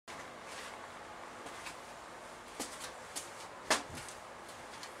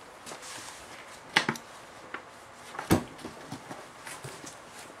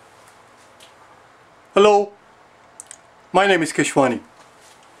Hello, my name is Keshwani.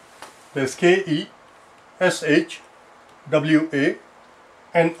 There's K-E-S-H-W-A-N-I,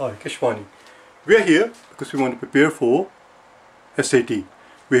 Keshwani. We are here because we want to prepare for SAT.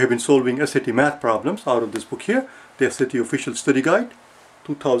 We have been solving SAT math problems out of this book here, the SAT Official Study Guide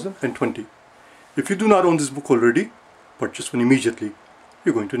 2020. If you do not own this book already, purchase one immediately.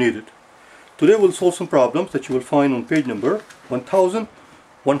 You're going to need it. Today we'll solve some problems that you will find on page number 1135.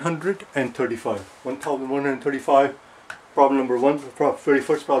 1135, problem number 1, the very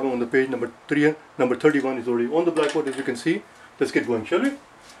first problem on the page, number 31 is already on the blackboard, as you can see. Let's get going, shall we?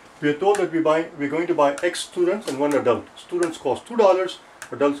 We are told that we're going to buy X students and 1 adult. Students cost $2,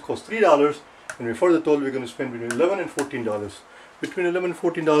 adults cost $3, and we're further told we're going to spend between $11 and $14. Between $11 and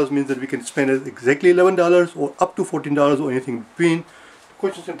 $14 means that we can spend exactly $11 or up to $14 or anything in between. The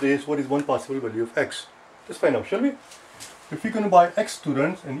question simply is, what is one possible value of X? Let's find out, shall we? If we're going to buy X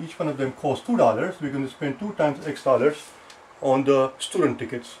students and each one of them costs $2, we're going to spend 2 times X dollars on the student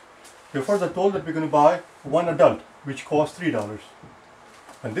tickets. We're further told that we're going to buy 1 adult, which costs $3.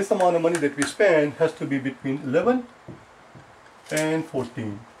 And this amount of money that we spend has to be between 11 and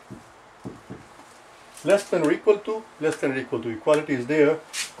 14. Less than or equal to, less than or equal to. Equality is there.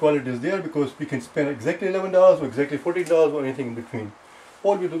 Equality is there because we can spend exactly $11 or exactly $14 or anything in between.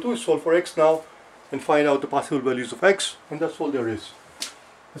 All we have to do is solve for X now and find out the possible values of X, and that's all there is.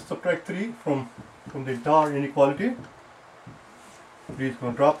 Let's subtract 3 from the entire inequality. 3 is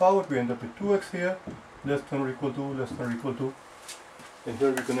going to drop out. We end up with 2x here, less than or equal to, less than or equal to. And here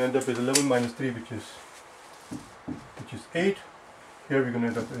we're going to end up with 11 minus 3, which is 8. Here we're going to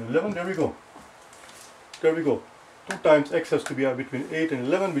end up with 11. There we go. There we go. 2 times X has to be between 8 and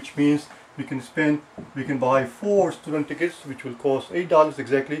 11, which means we can buy 4 student tickets, which will cost $8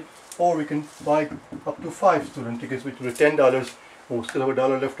 exactly, or we can buy up to 5 student tickets, which will be $10, and we'll still have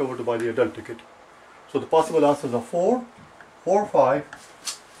 $1 left over to buy the adult ticket. So the possible answers are 4 or 5.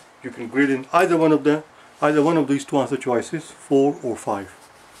 You can grade in either one of these two answer choices, 4 or 5.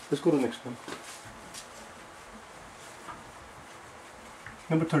 Let's go to the next one.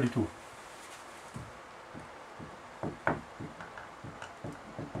 Number 32.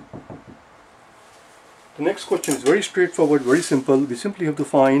 The next question is very straightforward, very simple. We simply have to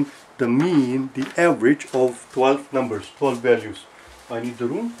find the mean, the average of 12 numbers, 12 values. I need the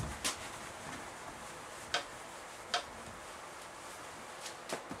room.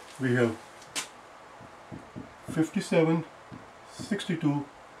 We have 57, 62,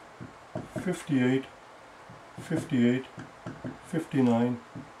 58, 58, 59,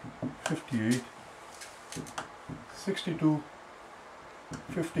 58, 62,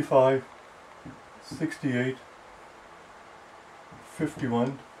 55, 68,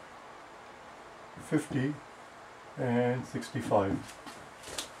 51, 50, and 65.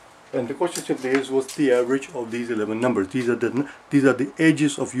 And the question simply is, what's the average of these 11 numbers? These are the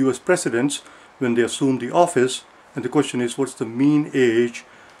ages of US presidents when they assume the office, and the question is, what's the mean age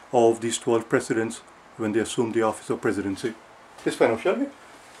of these 12 presidents when they assume the office of presidency? Let's find out, shall we?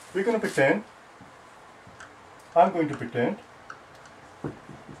 We're going to pretend, I'm going to pretend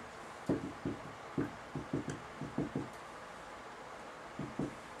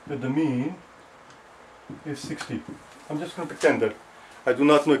that the mean is 60. I'm just going to pretend that. I do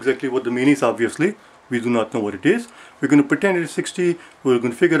not know exactly what the mean is, obviously. We do not know what it is. We're going to pretend it is 60. We're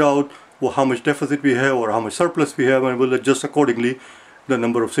going to figure out how much deficit we have or how much surplus we have, and we'll adjust accordingly the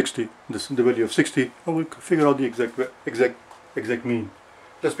number of 60, the value of 60, and we'll figure out the exact mean.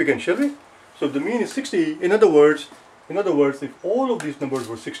 Let's begin, shall we? So if the mean is 60, in other words, if all of these numbers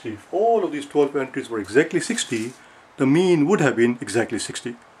were 60, if all of these 12 entries were exactly 60, the mean would have been exactly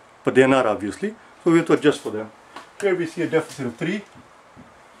 60. But they are not, obviously, so we have to adjust for them. Here we see a deficit of 3.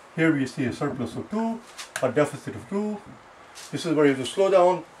 Here we see a surplus of 2, a deficit of 2. This is where you have to slow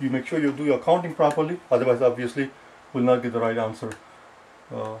down. You make sure you do your counting properly, otherwise, obviously, we'll not get the right answer.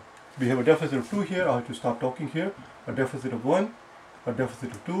 We have a deficit of 2 here. I have to stop talking here. A deficit of 1, a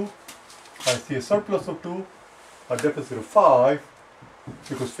deficit of 2. I see a surplus of 2, a deficit of 5,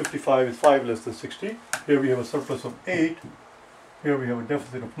 because 55 is 5 less than 60. Here we have a surplus of 8. Here we have a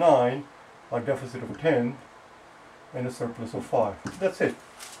deficit of 9, a deficit of 10, and a surplus of 5. That's it.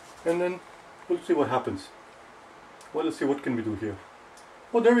 And then we'll see what happens. Well, let's see what can we do here.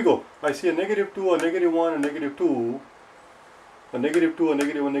 Oh, there we go. I see a negative 2, a negative 1, a negative 2, a negative 2, a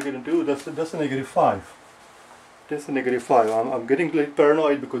negative 1, negative 2. That's a negative 5. That's a negative 5. I'm getting a little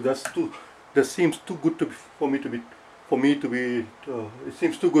paranoid because that seems too good for me to be it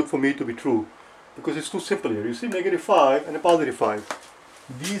seems too good for me to be true, because it's too simple here. You see negative 5 and a positive 5.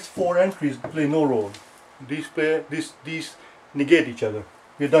 These 4 entries play no role. These negate each other.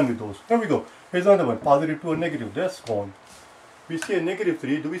 We're done with those. There we go. Here's another one, positive 2 and negative, that's gone. We see a negative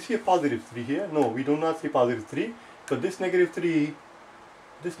 3, do we see a positive 3 here? No, we do not see positive 3, but this negative 3,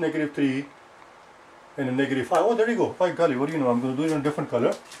 and a negative 5, oh there you go, by golly, what do you know, I'm going to do it in a different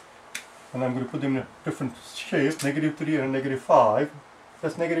color, and I'm going to put them in a different shape, negative 3 and a negative 5,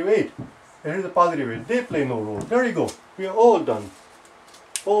 that's negative 8, and here's a positive 8, they play no role, there you go, we are all done,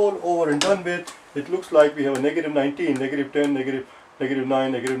 all over and done with. It looks like we have a negative 19, negative 10, negative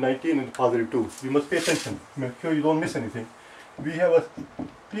 9, negative 19 and a positive 2. You must pay attention, make sure you don't miss anything. We have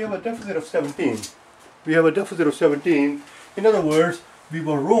a deficit of 17. We have a deficit of 17. In other words, we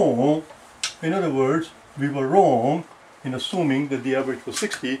were wrong. In other words, we were wrong in assuming that the average was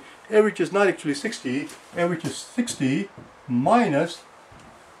 60. Average is not actually 60. Average is 60 minus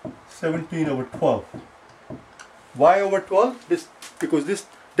 17 over 12. Why over 12? Because this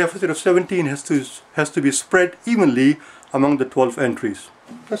deficit of 17 has to be spread evenly among the 12 entries.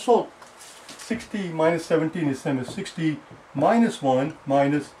 That's all. 60 minus 17 is same as 60 minus 1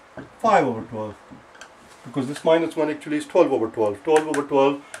 minus 5 over 12. Because this minus 1 actually is 12 over 12. 12 over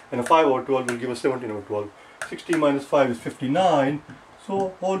 12 and a 5 over 12 will give us 17 over 12. 60 minus 5 is 59.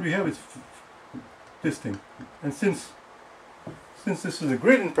 So all we have is this thing. And since this is a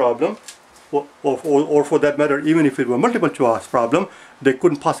gradient problem, or for that matter, even if it were multiple choice problem, they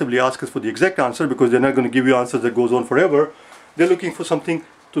couldn't possibly ask us for the exact answer because they're not going to give you answers that goes on forever. They're looking for something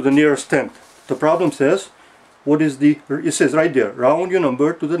to the nearest tenth. The problem says, it says right there, round your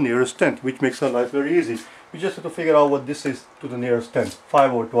number to the nearest tenth, which makes our life very easy. We just have to figure out what this is to the nearest tenth.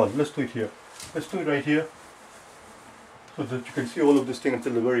 5 over 12. Let's do it here. Let's do it right here, so that you can see all of this thing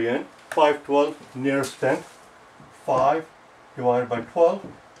until the very end. 5, 12, nearest tenth. 5 divided by 12.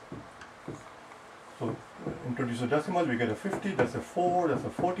 So introduce a decimal, we get a 50, that's a 4, that's a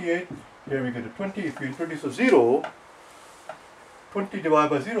 48. Here we get a 20. If we introduce a 0, 20 divided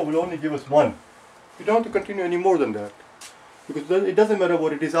by 0 will only give us 1. You don't have to continue any more than that. Because it doesn't matter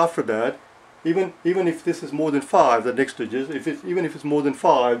what it is after that. Even if this is more than 5, the next digit, even if it's more than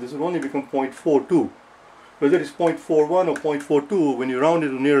 5, this will only become 0.42. Whether it's 0.41 or 0.42, when you round it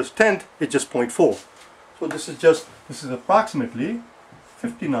to the nearest tenth, it's just 0.4. So this is approximately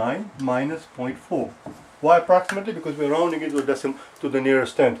 59 minus 0.4. Why approximately? Because we're rounding it to a decimal to the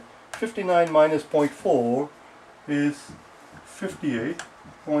nearest tenth. 59 minus 0.4 is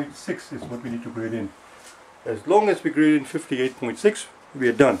 58.6 is what we need to grade in. As long as we grade in 58.6, we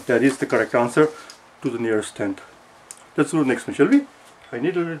are done. That is the correct answer to the nearest tenth. Let's do the next one, shall we? I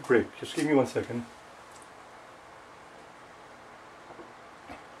need a little break. Just give me 1 second.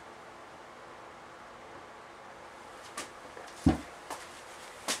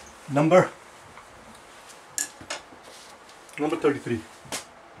 Number 33.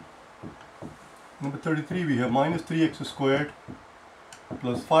 Number 33, we have minus 3x squared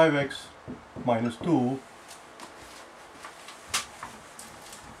plus 5x minus 2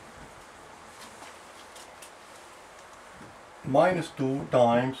 minus 2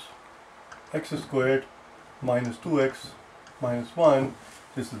 times x squared minus 2x minus 1.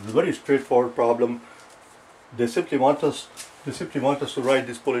 This is a very straightforward problem. They simply want us to write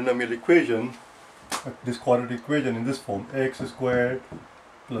this polynomial equation, this quadratic equation in this form, ax squared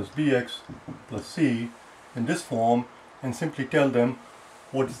plus bx plus c in this form, and simply tell them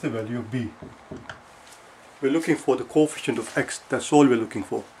what is the value of b. We're looking for the coefficient of x, that's all we're looking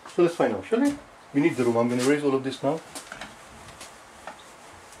for. So let's find out, shall we? We need the room. I'm going to erase all of this now.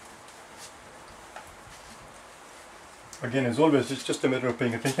 Again, as always, it's just a matter of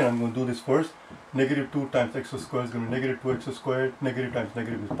paying attention. I'm going to do this first. Negative 2 times x squared is going to be negative 2x squared. Negative times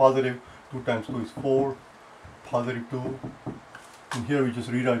negative is positive. 2 times 2 is 4. Positive 2. And here we just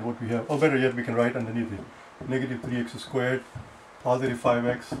rewrite what we have. Or better yet, we can write underneath it. Negative 3x squared, positive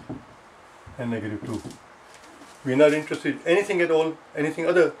 5x, and negative 2. We're not interested in anything at all, anything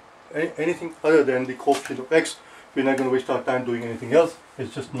other than the coefficient of x. We're not going to waste our time doing anything else.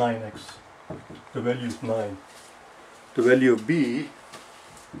 It's just 9x. The value is 9. The value of b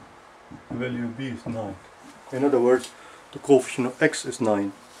is 9. In other words, the coefficient of x is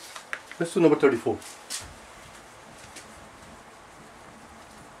 9. Let's do number 34.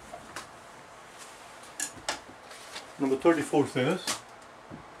 Number 34 says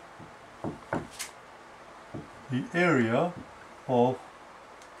the area of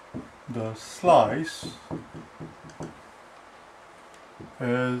the slice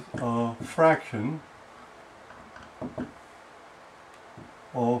as a fraction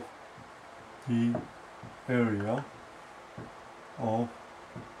of the area of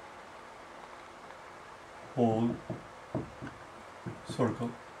whole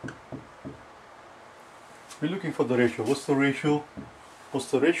circle. We're looking for the ratio. What's the ratio? What's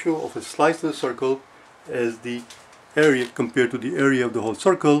the ratio of a slice of the circle as the area compared to the area of the whole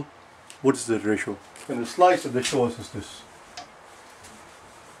circle? What is the ratio? And the slice that they show us is this.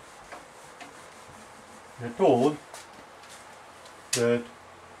 They're told that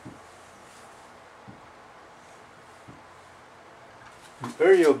the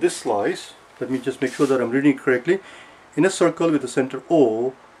area of this slice, let me just make sure that I'm reading it correctly. In a circle with a center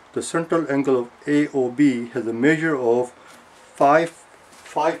O, the central angle of AOB has a measure of 5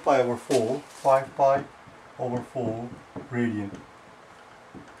 pi over 4 radian.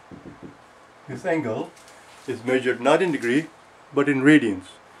 This angle is measured not in degree but in radians.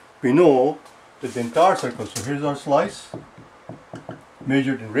 We know that the entire circle, so here's our slice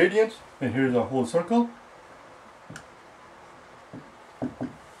measured in radians, and here's our whole circle.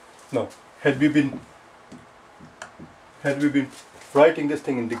 Now, had we been writing this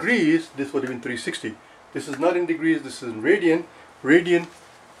thing in degrees, this would have been 360. This is not in degrees, this is in radian. Radian,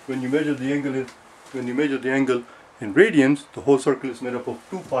 when you measure the angle in radians, the whole circle is made up of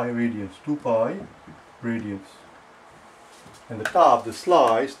 2 pi radians. 2 pi radians. And the top, the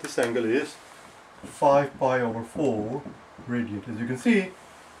slice, this angle is 5 pi over 4 radian. As you can see,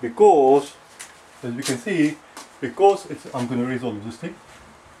 because it's, I'm going to erase all of this thing.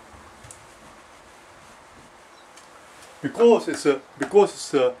 Because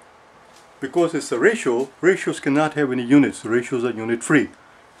it's a ratio, ratios cannot have any units. Ratios are unit free.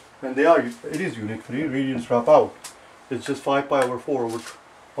 And it is unit free, radians drop out. It's just 5 pi over 4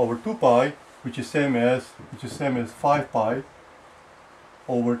 over 2 pi, which is same as 5 pi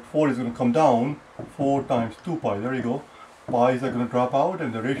over 4 is going to come down, 4 times 2 pi, there you go. Pi's are going to drop out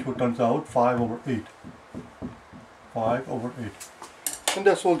and the ratio turns out 5 over 8. 5 over 8. And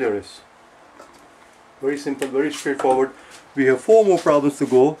that's all there is. Very simple, very straightforward. We have 4 more problems to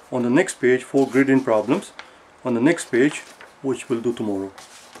go on the next page, 4 gradient problems on the next page, which we'll do tomorrow.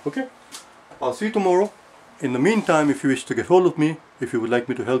 Okay? I'll see you tomorrow. In the meantime, if you wish to get hold of me, if you would like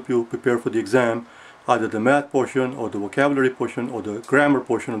me to help you prepare for the exam, either the math portion or the vocabulary portion or the grammar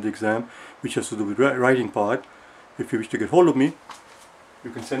portion of the exam, which has to do with writing part, if you wish to get hold of me, you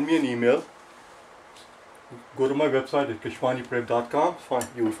can send me an email. Go to my website at kashwaniprep.com.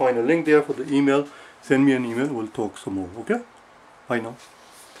 You will find a link there for the email. Send me an email, we'll talk some more, okay? Bye now.